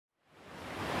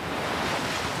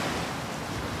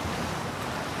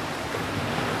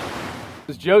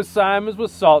This is Joe Simons with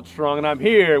Salt Strong, and I'm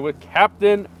here with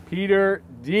Captain Peter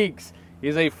Deeks.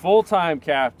 He's a full-time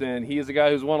captain. He is a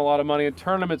guy who's won a lot of money in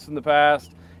tournaments in the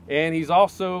past, and he's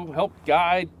also helped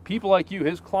guide people like you,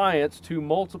 his clients, to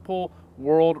multiple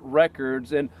world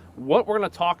records. And what we're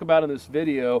going to talk about in this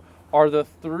video are the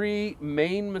three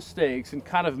main mistakes and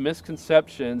kind of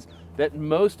misconceptions that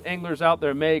most anglers out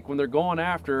there make when they're going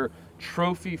after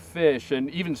trophy fish and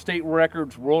even state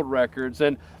records, world records.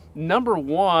 And number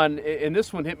one, and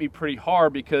this one hit me pretty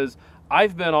hard because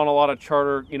I've been on a lot of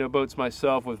charter, boats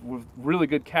myself with really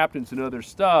good captains who know their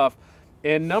stuff.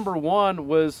 And number one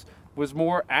was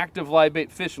more active live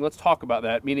bait fishing. Let's talk about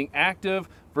that, meaning active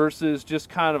versus just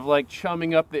kind of like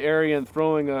chumming up the area and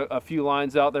throwing a few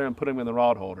lines out there and putting them in the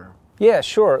rod holder. Yeah,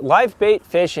 sure. Live bait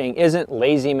fishing isn't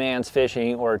lazy man's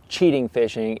fishing or cheating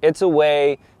fishing. It's a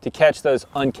way to catch those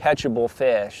uncatchable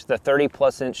fish, the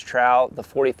 30+ inch trout, the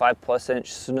 45+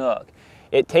 inch snook.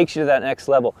 It takes you to that next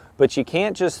level, but you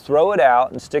can't just throw it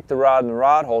out and stick the rod in the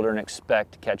rod holder and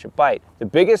expect to catch a bite. The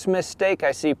biggest mistake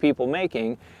I see people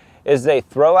making is they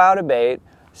throw out a bait,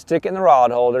 stick it in the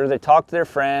rod holder, they talk to their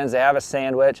friends, they have a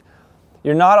sandwich.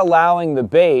 You're not allowing the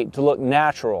bait to look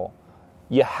natural.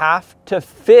 You have to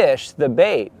fish the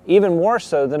bait, even more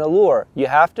so than a lure. You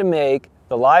have to make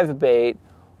the live bait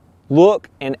look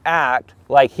and act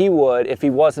like he would if he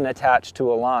wasn't attached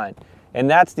to a line. And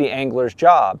that's the angler's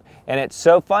job. And it's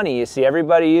so funny, you see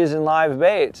everybody using live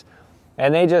baits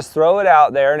and they just throw it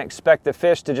out there and expect the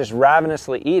fish to just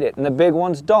ravenously eat it. And the big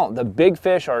ones don't. The big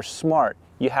fish are smart.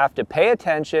 You have to pay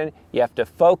attention, you have to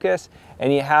focus,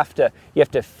 and you have to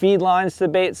feed lines to the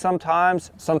bait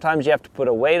sometimes. Sometimes you have to put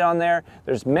a weight on there.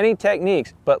 There's many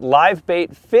techniques, but live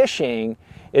bait fishing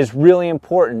is really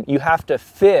important. You have to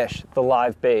fish the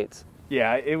live baits.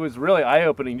 Yeah, it was really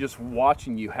eye-opening just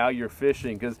watching you, how you're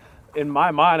fishing, because in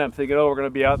my mind, I'm thinking, oh, we're going to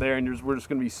be out there and we're just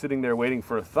going to be sitting there waiting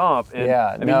for a thump. And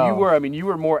yeah, you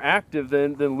were more active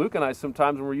than Luke and I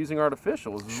sometimes when we're using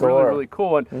artificial. It was sure. really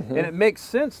cool. And and it makes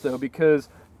sense though, because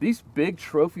these big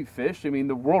trophy fish, the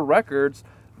world records,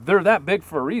 they're that big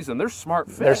for a reason. They're smart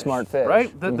fish. They're smart fish.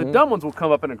 Right? The dumb ones will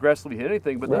come up and aggressively hit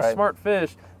anything, but they're smart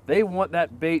fish. They want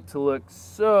that bait to look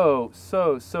so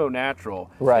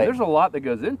natural. Right. And there's a lot that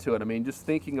goes into it. Just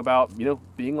thinking about,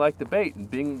 being like the bait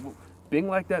and being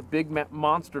like that big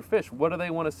monster fish. What do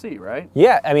they want to see, right?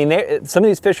 Yeah, some of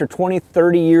these fish are 20,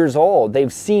 30 years old.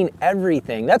 They've seen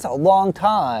everything. That's a long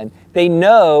time. They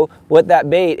know what that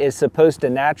bait is supposed to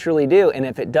naturally do, and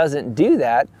if it doesn't do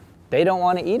that, they don't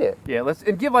want to eat it. Yeah,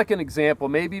 and give like an example.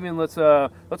 Maybe even let's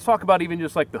talk about even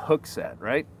just like the hook set,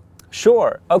 right?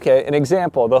 Sure. Okay, an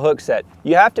example, the hook set.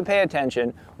 You have to pay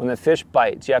attention when the fish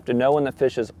bites. You have to know when the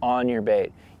fish is on your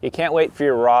bait. You can't wait for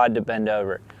your rod to bend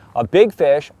over. A big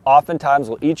fish oftentimes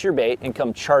will eat your bait and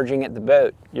come charging at the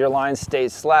boat. Your line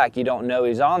stays slack, you don't know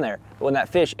he's on there. But when that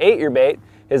fish ate your bait,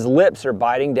 his lips are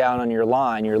biting down on your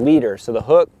line, your leader. So the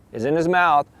hook is in his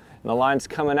mouth and the line's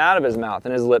coming out of his mouth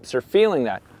and his lips are feeling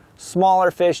that.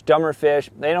 Smaller fish, dumber fish,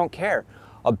 they don't care.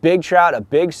 A big trout, a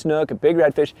big snook, a big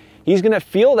redfish, he's gonna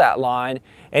feel that line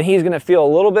and he's gonna feel a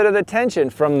little bit of the tension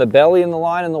from the belly and the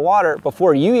line in the water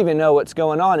before you even know what's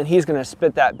going on, and he's gonna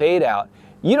spit that bait out.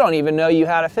 You don't even know you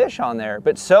had a fish on there.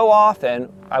 But so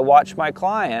often, I watch my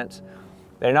clients,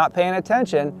 they're not paying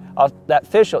attention. That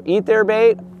fish will eat their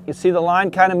bait, you see the line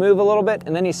kind of move a little bit,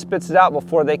 and then he spits it out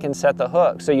before they can set the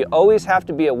hook. So you always have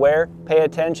to be aware, pay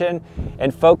attention,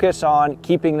 and focus on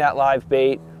keeping that live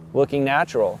bait looking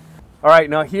natural. All right,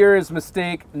 now here is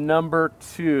mistake number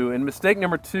two. And mistake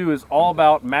number two is all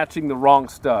about matching the wrong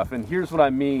stuff. And here's what I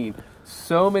mean.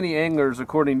 So many anglers,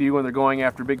 according to you, when they're going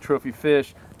after big trophy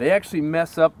fish, they actually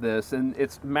mess up this, and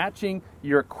it's matching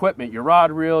your equipment, your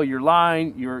rod reel, your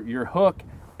line, your hook,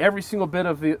 every single bit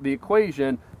of the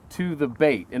equation to the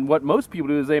bait. And what most people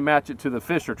do is they match it to the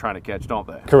fish they're trying to catch, don't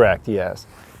they? Correct, yes.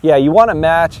 Yeah, you want to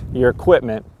match your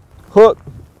equipment, hook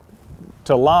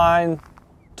to line,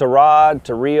 to rod,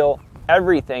 to reel.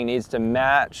 Everything needs to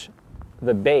match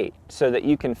the bait so that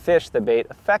you can fish the bait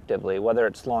effectively, whether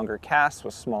it's longer casts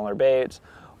with smaller baits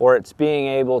or it's being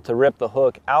able to rip the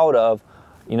hook out of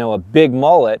a big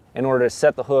mullet in order to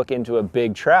set the hook into a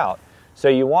big trout. So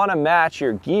you want to match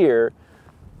your gear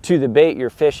to the bait you're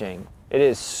fishing. It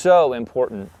is so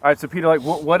important. All right, so Peter,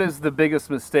 what is the biggest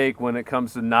mistake when it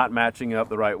comes to not matching up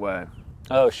the right way?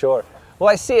 Oh, sure. Well,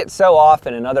 I see it so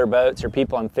often in other boats or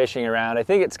people I'm fishing around. I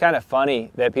think it's kind of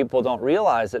funny that people don't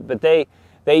realize it, but they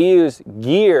use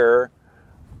gear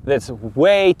that's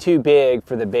way too big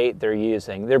for the bait they're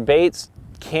using. Their baits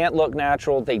can't look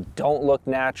natural. They don't look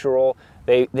natural.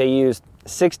 They use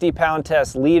 60-pound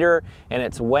test leader and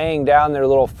it's weighing down their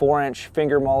little 4-inch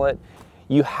finger mullet.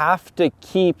 You have to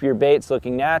keep your baits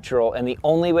looking natural, and the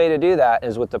only way to do that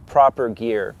is with the proper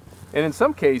gear. And in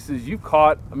some cases, you've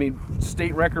caught, I mean,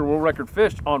 state record, world record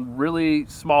fish on really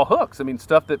small hooks. I mean,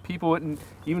 stuff that people wouldn't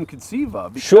even conceive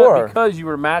of. Because you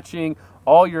were matching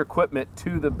all your equipment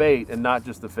to the bait and not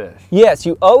just the fish. Yes,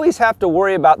 you always have to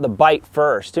worry about the bite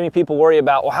first. Too many people worry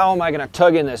about, well, how am I going to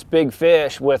tug in this big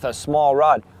fish with a small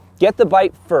rod? Get the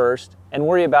bite first and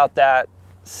worry about that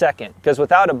second, because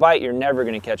without a bite, you're never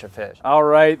going to catch a fish. All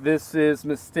right, this is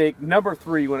mistake number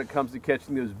 3 when it comes to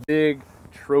catching those big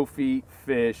trophy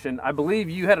fish. And I believe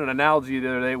you had an analogy the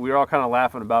other day we were all kind of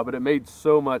laughing about, but it made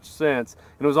so much sense.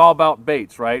 And it was all about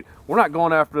baits, right? We're not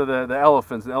going after the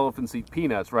elephants. The elephants eat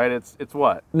peanuts, right? It's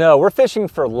what? No, we're fishing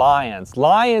for lions.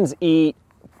 Lions eat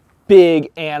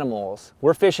big animals.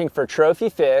 We're fishing for trophy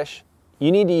fish.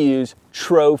 You need to use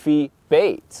trophy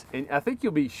baits. And I think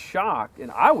you'll be shocked, and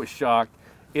I was shocked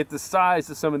at the size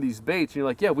of some of these baits. And you're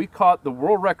like, yeah, we caught the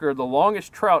world record, the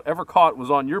longest trout ever caught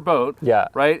was on your boat. Yeah.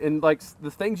 Right? And like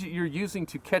the things that you're using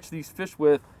to catch these fish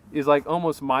with is like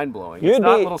almost mind-blowing. It's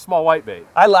not little small white bait.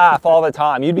 I laugh all the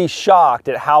time. You'd be shocked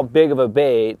at how big of a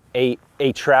bait a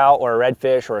trout or a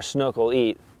redfish or a snook will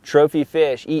eat. Trophy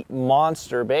fish eat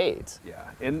monster baits. Yeah,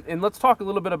 and let's talk a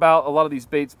little bit about a lot of these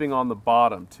baits being on the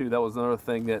bottom too. That was another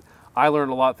thing that I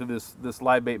learned a lot through this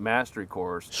live bait mastery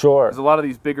course. Sure. Because a lot of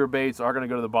these bigger baits are going to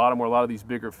go to the bottom where a lot of these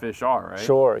bigger fish are, right?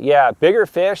 Sure, yeah. Bigger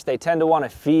fish, they tend to want to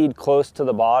feed close to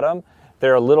the bottom.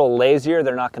 They're a little lazier.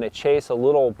 They're not going to chase a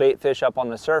little bait fish up on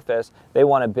the surface. They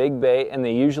want a big bait, and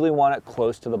they usually want it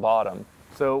close to the bottom.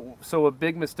 So a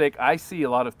big mistake I see a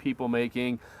lot of people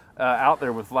making out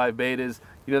there with live bait is,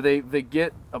 you know,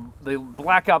 they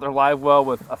black out their live well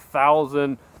with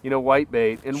 1,000, you know, white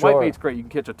bait. And Sure. white bait's great. You can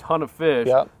catch a ton of fish.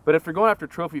 Yep. But if you're going after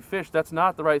trophy fish, that's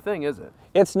not the right thing, is it?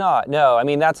 It's not, no. I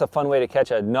mean, that's a fun way to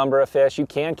catch a number of fish. You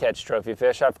can catch trophy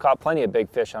fish. I've caught plenty of big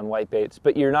fish on white baits,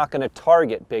 but you're not going to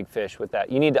target big fish with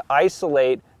that. You need to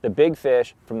isolate the big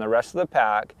fish from the rest of the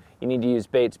pack. You need to use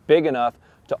baits big enough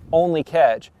to only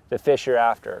catch the fish you're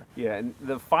after. Yeah, and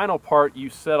the final part you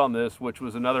said on this, which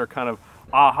was another kind of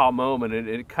aha moment, and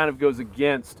it kind of goes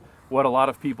against what a lot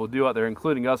of people do out there,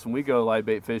 including us when we go live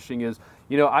bait fishing, is,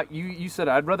 you know, you said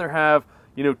I'd rather have,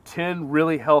 you know, 10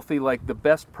 really healthy, like the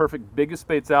best, perfect, biggest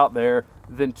baits out there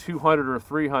than 200 or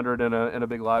 300 in a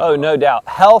big live Oh, well. no doubt.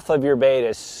 Health of your bait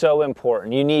is so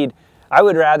important. I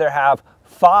would rather have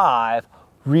 5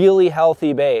 really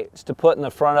healthy baits to put in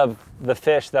the front of the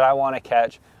fish that I want to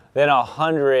catch than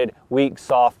 100 weak,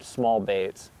 soft, small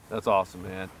baits. That's awesome,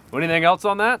 man. Anything else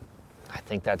on that? I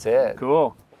think that's it.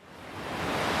 Cool.